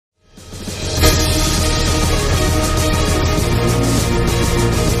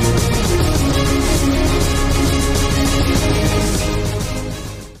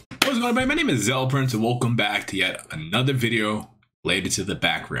everybody, my name is ZealetPrince and welcome back to yet another video related to the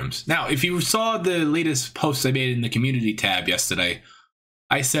Backrooms. Now, if you saw the latest post I made in the community tab yesterday,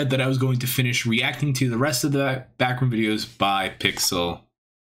 I said that I was going to finish reacting to the rest of the Backroom videos by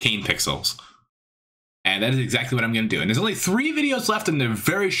Kane Pixels. And that is exactly what I'm going to do. And there's only 3 videos left and they're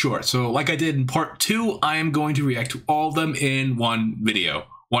very short. So like I did in part 2, I am going to react to all of them in one video,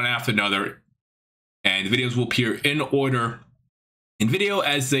 one after another. And the videos will appear in order in video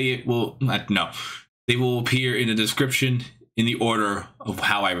as they will, they will appear in the description in the order of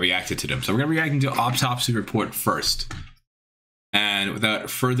how I reacted to them. So we're going to be reacting to Autopsy Report first. And without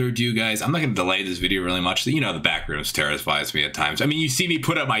further ado, guys, I'm not going to delay this video really much. You know, the Backrooms terrifies me at times. I mean, you see me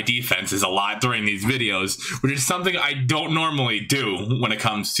put up my defenses a lot during these videos, which is something I don't normally do when it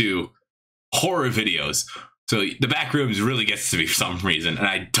comes to horror videos. So the Backrooms really gets to me for some reason, and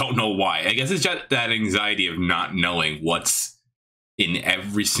I don't know why. I guess it's just that anxiety of not knowing what's in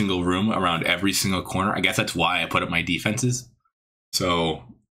every single room, around every single corner. I guess that's why I put up my defenses. So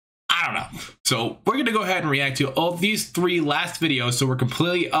I don't know. So we're going to go ahead and react to all these 3 last videos so we're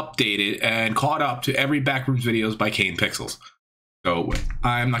completely updated and caught up to every Backrooms videos by Kane Pixels. So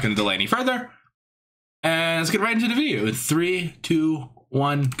I'm not going to delay any further. And let's get right into the video. In 3, 2,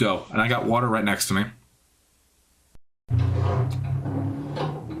 1, go. And I got water right next to me.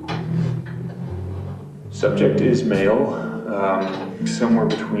 Subject is male, somewhere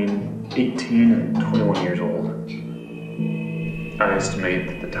between 18 and 21 years old. I estimate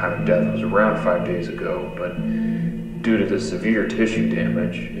that the time of death was around 5 days ago, but due to the severe tissue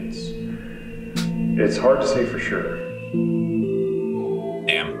damage, it's hard to say for sure.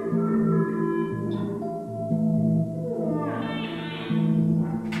 Damn.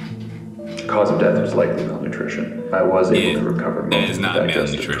 Cause of death was likely malnutrition. I was able to recover most of the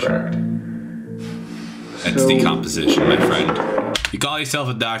digestive tract. That's decomposition, my friend. You call yourself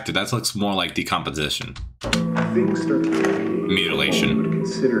a doctor, that looks more like decomposition. Things start to mutilation. What we would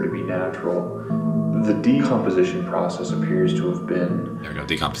consider to be natural. The decomposition process appears to have been there we go,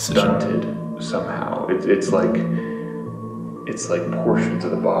 decomposition. Stunted somehow. It's like portions of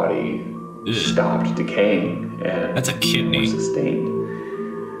the body stopped decaying and that's a kidney. Sustained.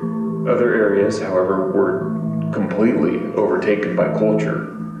 Other areas, however, were completely overtaken by culture.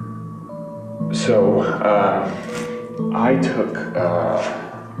 So I took a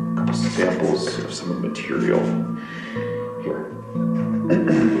couple samples of some of the material here.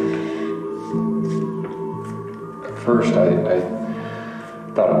 At first, I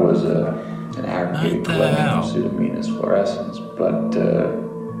thought it was an aggregated collection of Pseudomonas fluorescens, but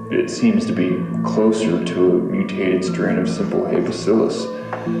it seems to be closer to a mutated strain of simple Hay bacillus,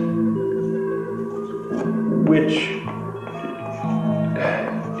 which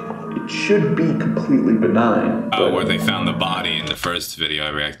should be completely benign. Oh, where they found the body in the first video I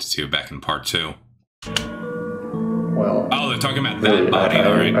reacted to back in part 2. Well, oh, they're talking about that body,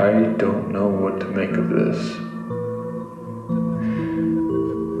 alright. I don't know what to make of this.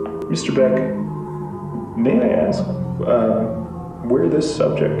 Mr. Beck, may I ask where this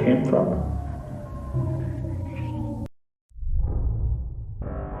subject came from?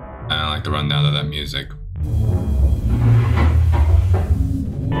 I don't like the rundown of that music.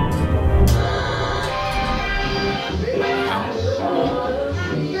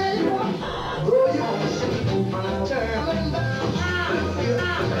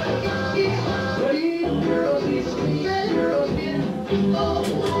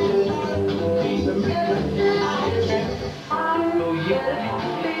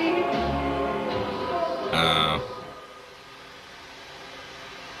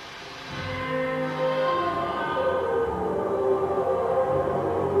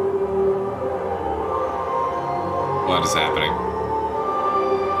 What is happening?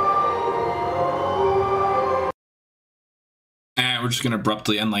 And we're just gonna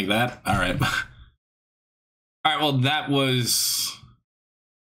abruptly end like that. All right. All right. Well, that was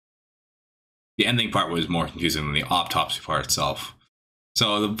the ending part was more confusing than the autopsy part itself.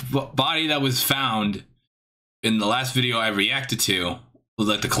 So the body that was found in the last video I reacted to,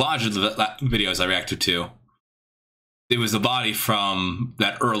 like the collage of the videos I reacted to, it was the body from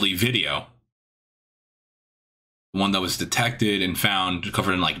that early video. One that was detected and found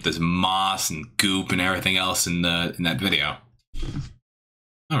covered in like this moss and goop and everything else in that video.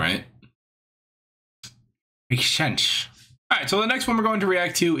 All right, makes sense. All right, so the next one we're going to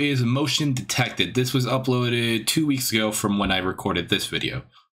react to is Motion Detected. This was uploaded 2 weeks ago from when I recorded this video.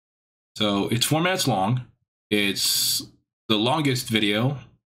 So it's 4 minutes long. It's the longest video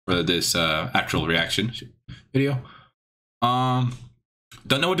for this actual reaction video.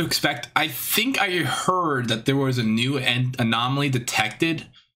 Don't know what to expect. I think I heard that there was a new anomaly detected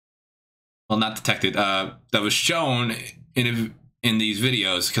well, not detected, that was shown in these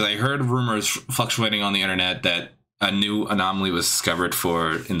videos, because I heard rumors fluctuating on the internet that a new anomaly was discovered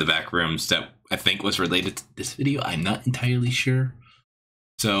in the back rooms that I think was related to this video. I'm not entirely sure.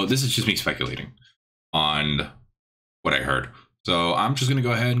 So this is just me speculating on what I heard. So I'm just gonna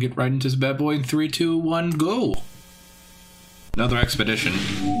go ahead and get right into this bad boy in 3, 2, 1, go. Another expedition.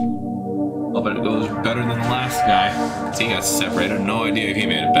 Hope it goes better than the last guy. See, he got separated. No idea if he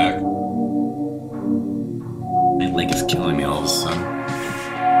made it back. My leg is killing me all of a sudden.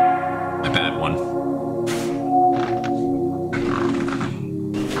 A bad one.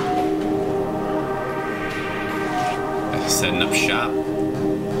 Setting up shop.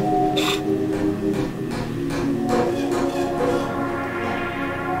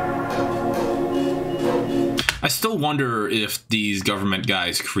 I still wonder if these government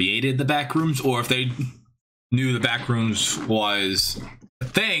guys created the Backrooms, or if they knew the Backrooms was a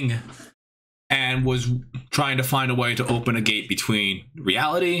thing and was trying to find a way to open a gate between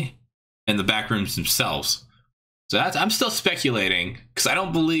reality and the Backrooms themselves. So I'm still speculating, because I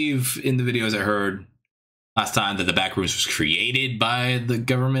don't believe in the videos I heard last time that the Backrooms was created by the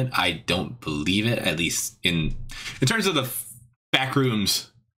government. I don't believe it, at least in terms of the Backrooms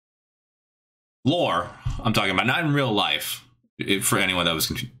lore I'm talking about, not in real life. For anyone that was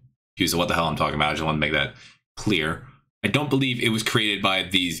confused of what the hell I'm talking about, I just want to make that clear. I don't believe it was created by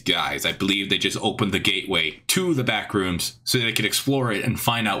these guys. I believe they just opened the gateway to the Backrooms so they could explore it and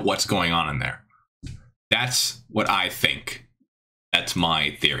find out what's going on in there. That's what I think. That's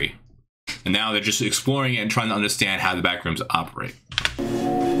my theory. And now they're just exploring it and trying to understand how the Backrooms operate.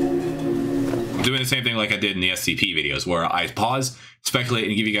 I'm doing the same thing like I did in the SCP videos, where I pause, speculate,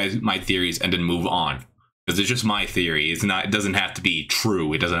 and give you guys my theories and then move on. Because it's just my theory. It doesn't have to be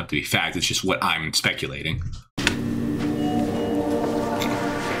true. It doesn't have to be fact. It's just what I'm speculating.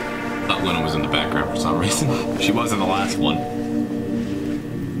 Thought Luna was in the background for some reason. She was in the last one.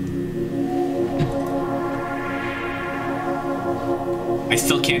 I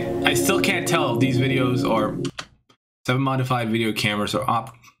still can't tell if these videos are 7 modified video cameras are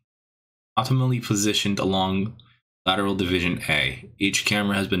optimally positioned along lateral division A. Each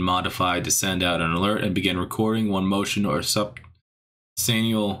camera has been modified to send out an alert and begin recording when motion or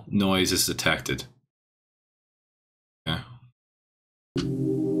substantial noise is detected. Yeah.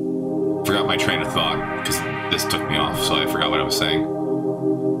 Forgot my train of thought because this took me off, so I forgot what I was saying.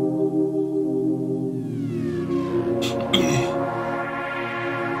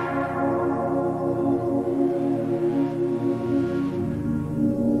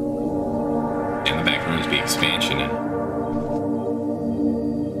 And the Backrooms be expansion and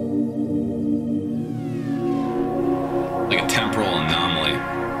like a temporal anomaly.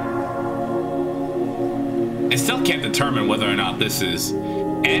 I still can't determine whether or not this is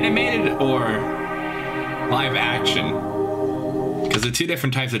animated or live action, because they're two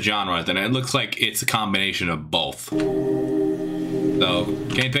different types of genres, and it looks like it's a combination of both. So,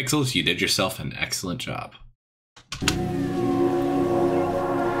 Game Pixels, you did yourself an excellent job.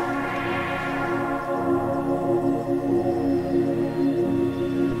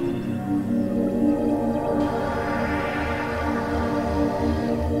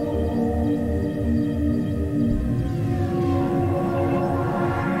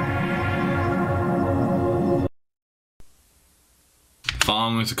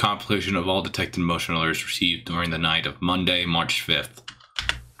 Following is a compilation of all detected motion alerts received during the night of Monday, March 5th.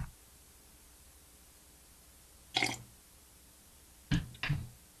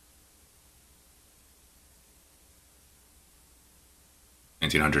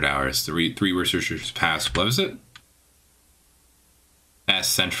 $1,900. Three researchers passed. What was it? S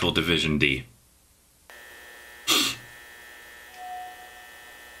Central Division D.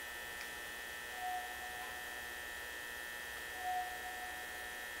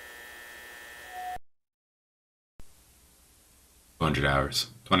 $200.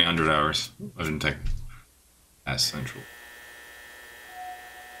 2,000 hours. I didn't take S Central.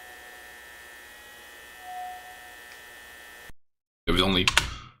 It was only...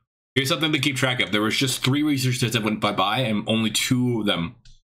 Here's something to keep track of. There was just 3 researchers that went bye-bye, and only 2 of them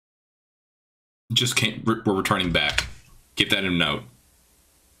just were returning back. Keep that in note.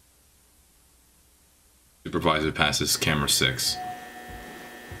 Supervisor passes camera 6.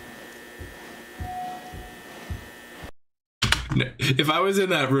 If I was in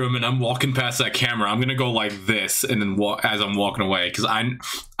that room and I'm walking past that camera, I'm gonna go like this and then as I'm walking away, because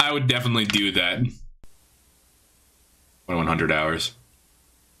I would definitely do that. 2,100 hours.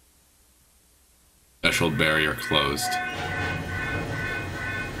 Threshold barrier closed.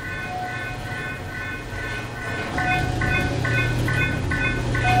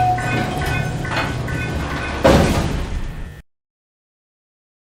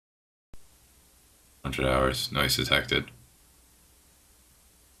 100 hours. Noise detected.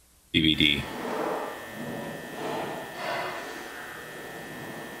 DVD.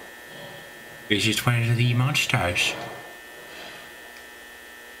 This is one of the monsters.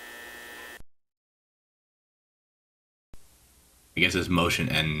 I guess it's motion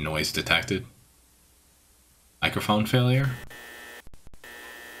and noise detected. Microphone failure.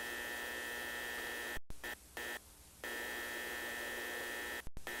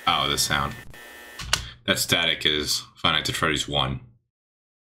 Oh, the sound. That static is Five Nights at Freddy's 1.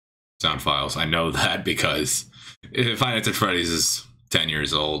 Sound files. I know that because Five Nights at Freddy's is 10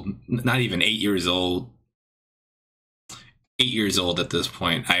 years old. Not even 8 years old. 8 years old at this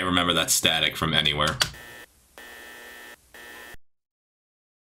point. I remember that static from anywhere.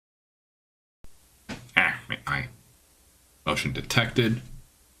 Motion detected.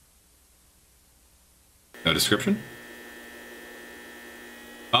 No description.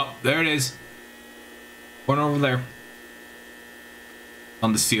 Oh, there it is. One over there.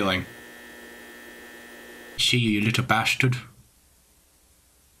 On the ceiling. See you, little bastard. Is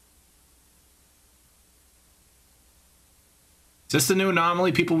this the new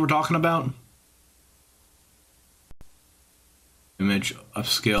anomaly people were talking about? Image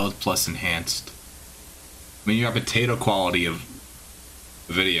upscaled plus enhanced. I mean, you got potato quality of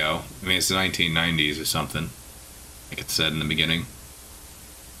video. I mean, it's the 1990s or something, like it said in the beginning.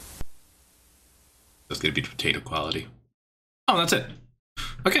 That's gonna be potato quality. Oh, that's it.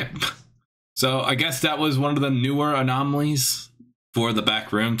 Okay. So I guess that was one of the newer anomalies for the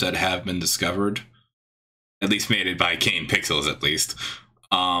Backrooms that have been discovered. At least made it by Kane Pixels, at least.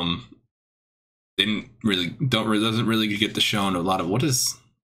 Doesn't really get the shown a lot of what is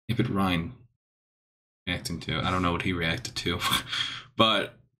David Ryan reacting to. I don't know what he reacted to.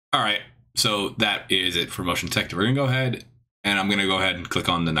 But all right, so that is it for motion detector. We're gonna go ahead and I'm gonna go ahead and click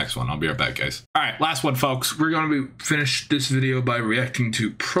on the next one. I'll be right back, guys. All right, last one, folks. We're gonna finish this video by reacting to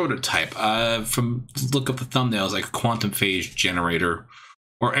Prototype. From look up the thumbnails, like a quantum phase generator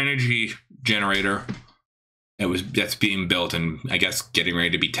or energy generator that's being built and I guess getting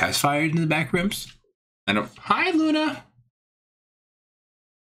ready to be test fired in the Backrooms. Hi, Luna.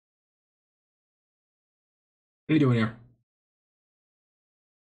 What are you doing here?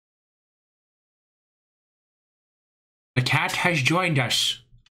 The cat has joined us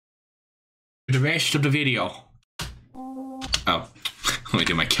for the rest of the video. Oh, let me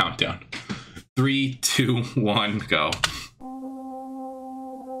do my countdown. 3, 2, 1, go.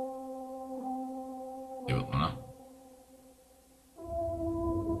 Give it one up.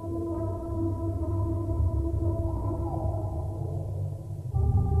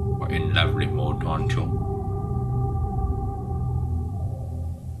 We're in lovely mode, aren't you?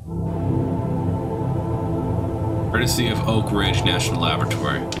 Courtesy of Oak Ridge National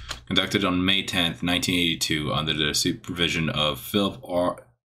Laboratory, conducted on May 10th, 1982, under the supervision of Philip R.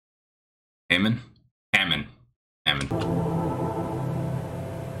 Hammond.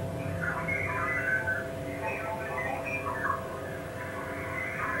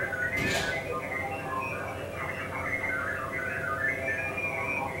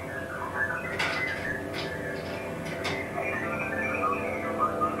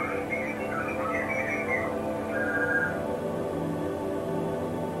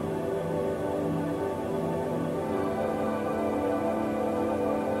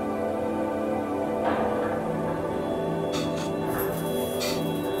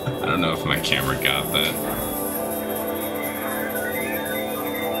 I don't know if my camera got that.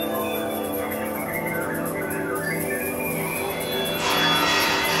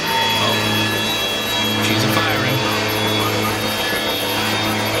 Oh. She's a firing.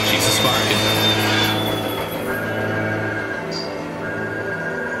 She's a sparking.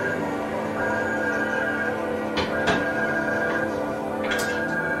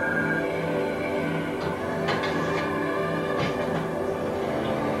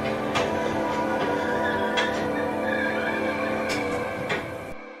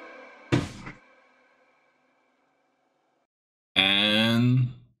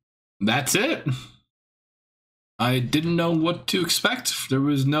 That's it. I didn't know what to expect.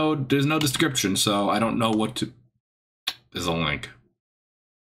 There's no description, so I don't know what to. There's a link.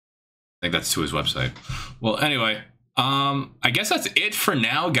 I think that's to his website. Well, anyway, I guess that's it for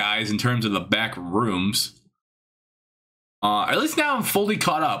now, guys, in terms of the Backrooms. At least now I'm fully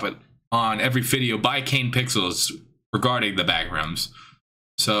caught up on every video by Kane Pixels regarding the Backrooms.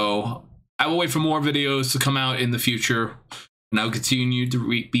 So I will wait for more videos to come out in the future. And I'll continue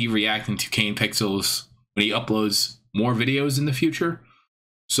to be reacting to Kane Pixels when he uploads more videos in the future.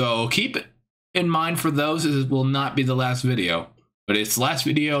 So keep in mind for those, it will not be the last video. But it's the last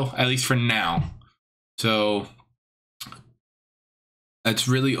video, at least for now. So that's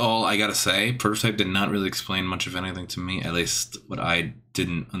really all I gotta say. Prototype did not really explain much of anything to me, at least what I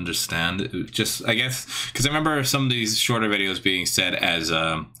didn't understand. It was just, I guess, because I remember some of these shorter videos being said as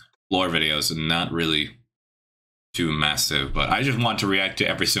lore videos and not really too massive, but I just want to react to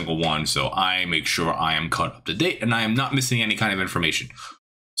every single one so I make sure I am caught up to date and I am not missing any kind of information.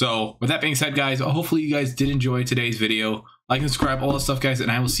 So with that being said, guys, hopefully you guys did enjoy today's video. Like and subscribe, all that stuff, guys,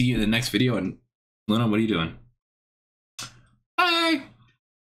 and I will see you in the next video. And Luna, what are you doing?